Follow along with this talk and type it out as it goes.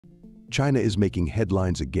China is making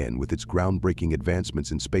headlines again with its groundbreaking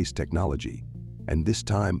advancements in space technology, and this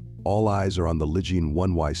time, all eyes are on the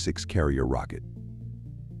Lijian-1 Y6 carrier rocket.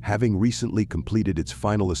 Having recently completed its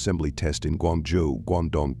final assembly test in Guangzhou,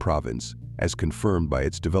 Guangdong Province, as confirmed by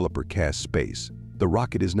its developer CAS Space, the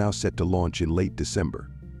rocket is now set to launch in late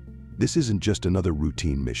December. This isn't just another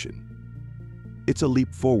routine mission. It's a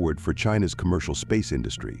leap forward for China's commercial space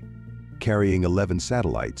industry. Carrying 11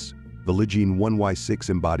 satellites, the Lijian-1 Y6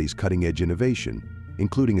 embodies cutting-edge innovation,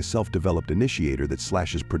 including a self-developed initiator that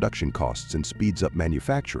slashes production costs and speeds up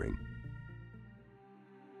manufacturing.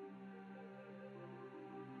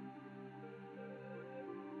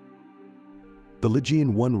 The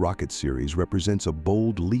Lijian-1 rocket series represents a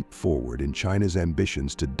bold leap forward in China's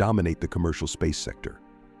ambitions to dominate the commercial space sector.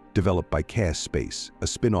 Developed by CAS Space, a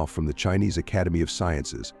spin-off from the Chinese Academy of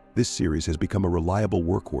Sciences, this series has become a reliable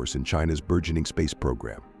workhorse in China's burgeoning space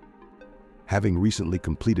program. Having recently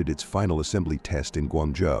completed its final assembly test in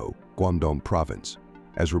Guangzhou, Guangdong Province,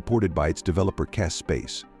 as reported by its developer CAS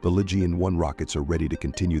Space, the Lijian-1 rockets are ready to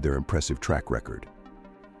continue their impressive track record.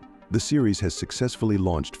 The series has successfully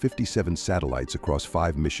launched 57 satellites across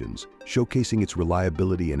 5 missions, showcasing its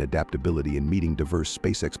reliability and adaptability in meeting diverse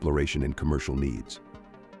space exploration and commercial needs.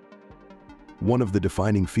 One of the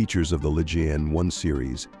defining features of the Lijian-1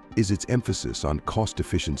 series is its emphasis on cost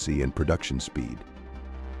efficiency and production speed.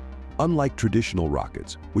 Unlike traditional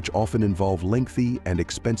rockets, which often involve lengthy and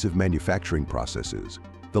expensive manufacturing processes,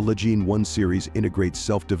 the Lijian-1 series integrates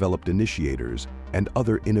self-developed initiators and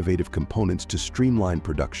other innovative components to streamline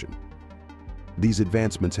production. These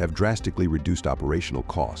advancements have drastically reduced operational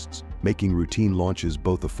costs, making routine launches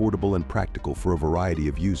both affordable and practical for a variety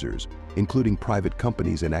of users, including private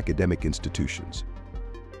companies and academic institutions.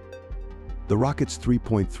 The rocket's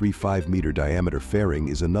 3.35-meter diameter fairing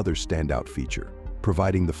is another standout feature,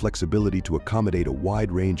 providing the flexibility to accommodate a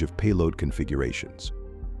wide range of payload configurations.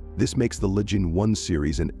 This makes the Lijian-1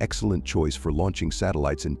 series an excellent choice for launching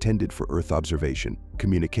satellites intended for Earth observation,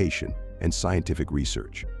 communication, and scientific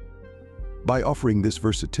research. By offering this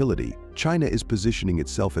versatility, China is positioning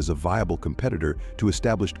itself as a viable competitor to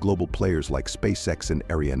established global players like SpaceX and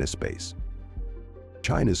Arianespace.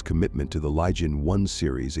 China's commitment to the Lijian-1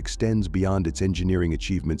 series extends beyond its engineering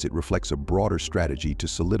achievements. It reflects a broader strategy to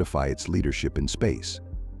solidify its leadership in space.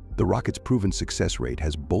 The rocket's proven success rate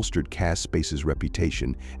has bolstered CAS Space's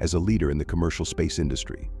reputation as a leader in the commercial space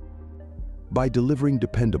industry. By delivering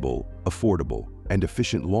dependable, affordable, and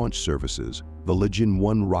efficient launch services, the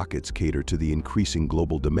Lijian-1 rockets cater to the increasing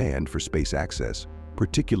global demand for space access,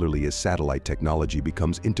 particularly as satellite technology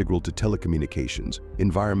becomes integral to telecommunications,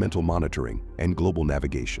 environmental monitoring, and global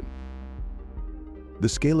navigation. The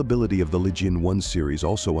scalability of the Lijian-1 series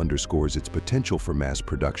also underscores its potential for mass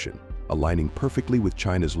production, aligning perfectly with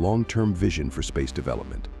China's long-term vision for space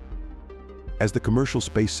development. As the commercial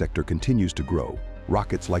space sector continues to grow,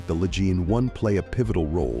 rockets like the Lijian-1 play a pivotal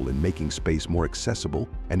role in making space more accessible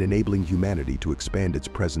and enabling humanity to expand its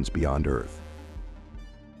presence beyond Earth.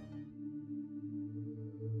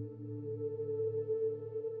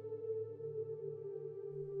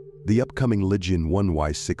 The upcoming Lijian-1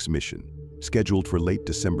 Y6 mission, scheduled for late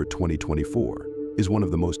December 2024, is one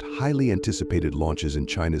of the most highly anticipated launches in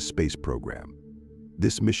China's space program.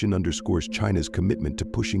 This mission underscores China's commitment to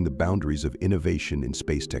pushing the boundaries of innovation in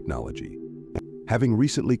space technology. Having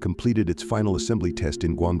recently completed its final assembly test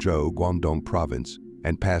in Guangzhou, Guangdong Province,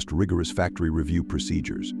 and passed rigorous factory review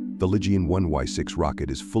procedures, the Lijian-1 Y6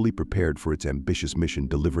 rocket is fully prepared for its ambitious mission,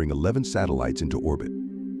 delivering 11 satellites into orbit.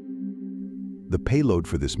 The payload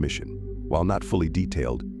for this mission, while not fully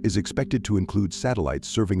detailed, is expected to include satellites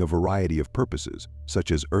serving a variety of purposes,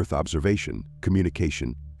 such as Earth observation,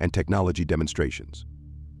 communication, and technology demonstrations.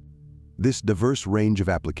 This diverse range of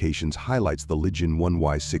applications highlights the Lijian-1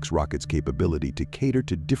 Y6 rocket's capability to cater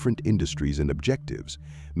to different industries and objectives,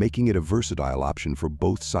 making it a versatile option for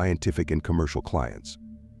both scientific and commercial clients.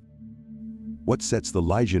 What sets the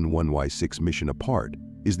Lijian-1 Y6 mission apart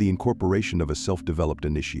is the incorporation of a self-developed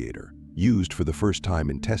initiator, used for the first time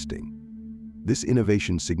in testing. This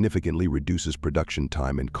innovation significantly reduces production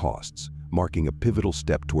time and costs, marking a pivotal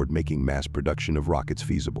step toward making mass production of rockets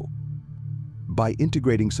feasible. By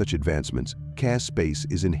integrating such advancements, CAS Space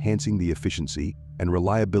is enhancing the efficiency and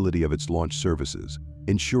reliability of its launch services,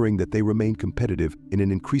 ensuring that they remain competitive in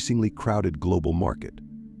an increasingly crowded global market.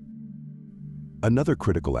 Another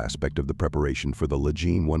critical aspect of the preparation for the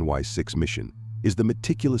Lijian-1 Y6 mission is the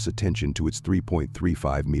meticulous attention to its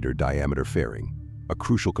 3.35-meter diameter fairing, a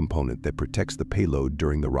crucial component that protects the payload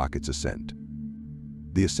during the rocket's ascent.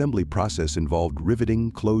 The assembly process involved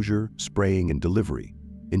riveting, closure, spraying, and delivery,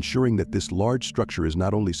 ensuring that this large structure is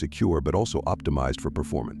not only secure but also optimized for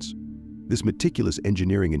performance. This meticulous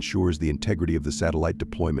engineering ensures the integrity of the satellite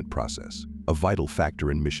deployment process, a vital factor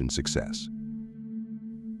in mission success.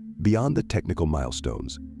 Beyond the technical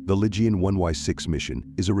milestones, the Lijian-1 Y6 mission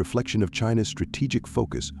is a reflection of China's strategic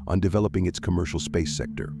focus on developing its commercial space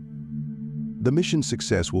sector. The mission's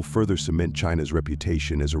success will further cement China's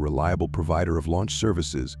reputation as a reliable provider of launch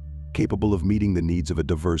services capable of meeting the needs of a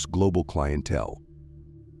diverse global clientele.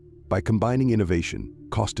 By combining innovation,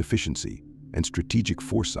 cost efficiency, and strategic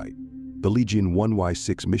foresight, the Lijian-1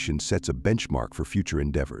 Y6 mission sets a benchmark for future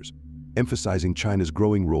endeavors, emphasizing China's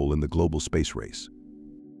growing role in the global space race.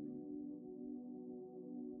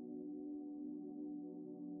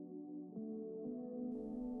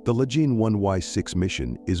 The Lijian-1 Y6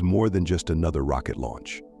 mission is more than just another rocket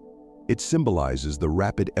launch. It symbolizes the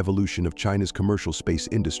rapid evolution of China's commercial space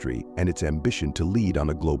industry and its ambition to lead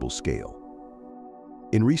on a global scale.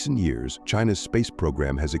 In recent years, China's space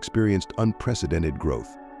program has experienced unprecedented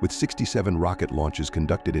growth, with 67 rocket launches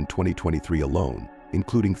conducted in 2023 alone,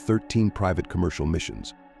 including 13 private commercial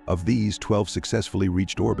missions. Of these, 12 successfully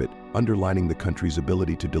reached orbit, underlining the country's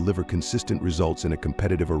ability to deliver consistent results in a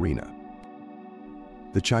competitive arena.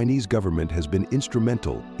 The Chinese government has been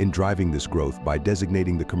instrumental in driving this growth by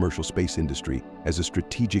designating the commercial space industry as a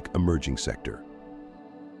strategic emerging sector.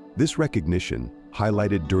 This recognition,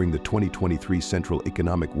 highlighted during the 2023 Central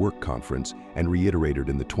Economic Work Conference and reiterated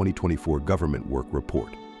in the 2024 Government Work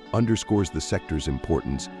Report, underscores the sector's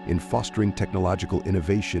importance in fostering technological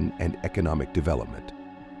innovation and economic development.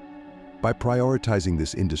 By prioritizing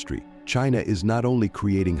this industry, China is not only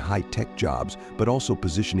creating high-tech jobs, but also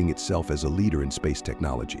positioning itself as a leader in space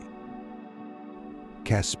technology.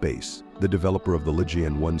 CAS Space, the developer of the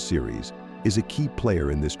Lijian-1 series, is a key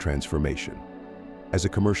player in this transformation. As a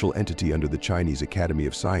commercial entity under the Chinese Academy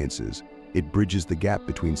of Sciences, it bridges the gap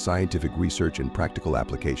between scientific research and practical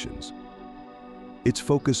applications. Its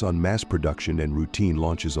focus on mass production and routine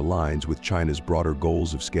launches aligns with China's broader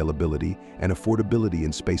goals of scalability and affordability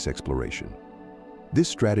in space exploration. This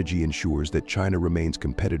strategy ensures that China remains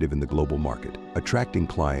competitive in the global market, attracting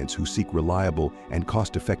clients who seek reliable and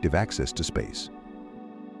cost-effective access to space.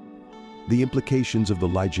 The implications of the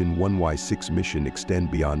Lijian-1 Y6 mission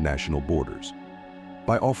extend beyond national borders.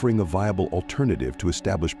 By offering a viable alternative to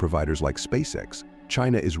established providers like SpaceX,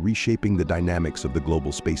 China is reshaping the dynamics of the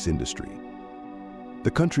global space industry. The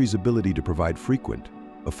country's ability to provide frequent,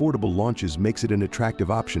 affordable launches makes it an attractive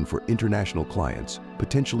option for international clients,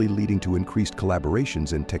 potentially leading to increased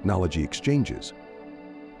collaborations and technology exchanges.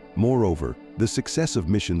 Moreover, the success of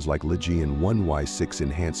missions like Lijian-1 Y6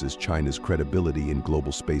 enhances China's credibility in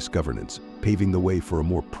global space governance, paving the way for a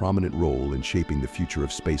more prominent role in shaping the future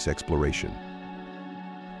of space exploration.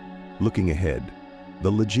 Looking ahead,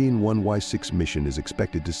 the Lijian-1 Y6 mission is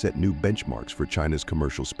expected to set new benchmarks for China's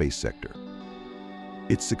commercial space sector.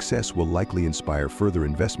 Its success will likely inspire further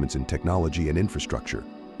investments in technology and infrastructure,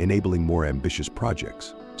 enabling more ambitious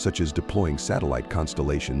projects, such as deploying satellite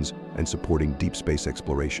constellations and supporting deep space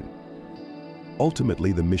exploration.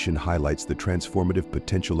 Ultimately, the mission highlights the transformative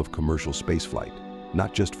potential of commercial spaceflight,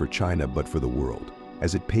 not just for China but for the world,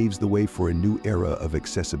 as it paves the way for a new era of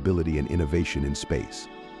accessibility and innovation in space.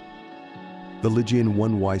 The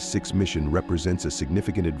Lijian-1 Y6 mission represents a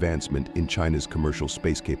significant advancement in China's commercial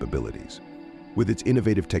space capabilities. With its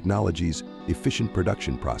innovative technologies, efficient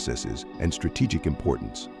production processes, and strategic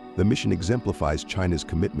importance, the mission exemplifies China's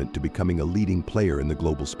commitment to becoming a leading player in the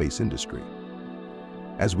global space industry.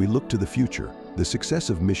 As we look to the future, the success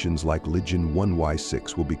of missions like Lijian-1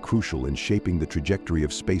 Y6 will be crucial in shaping the trajectory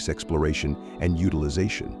of space exploration and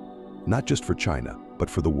utilization, not just for China, but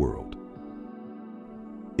for the world.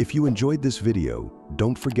 If you enjoyed this video,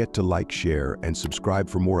 don't forget to like, share, and subscribe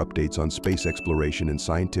for more updates on space exploration and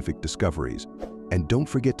scientific discoveries. And don't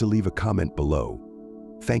forget to leave a comment below.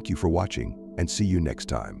 Thank you for watching, and see you next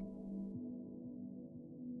time.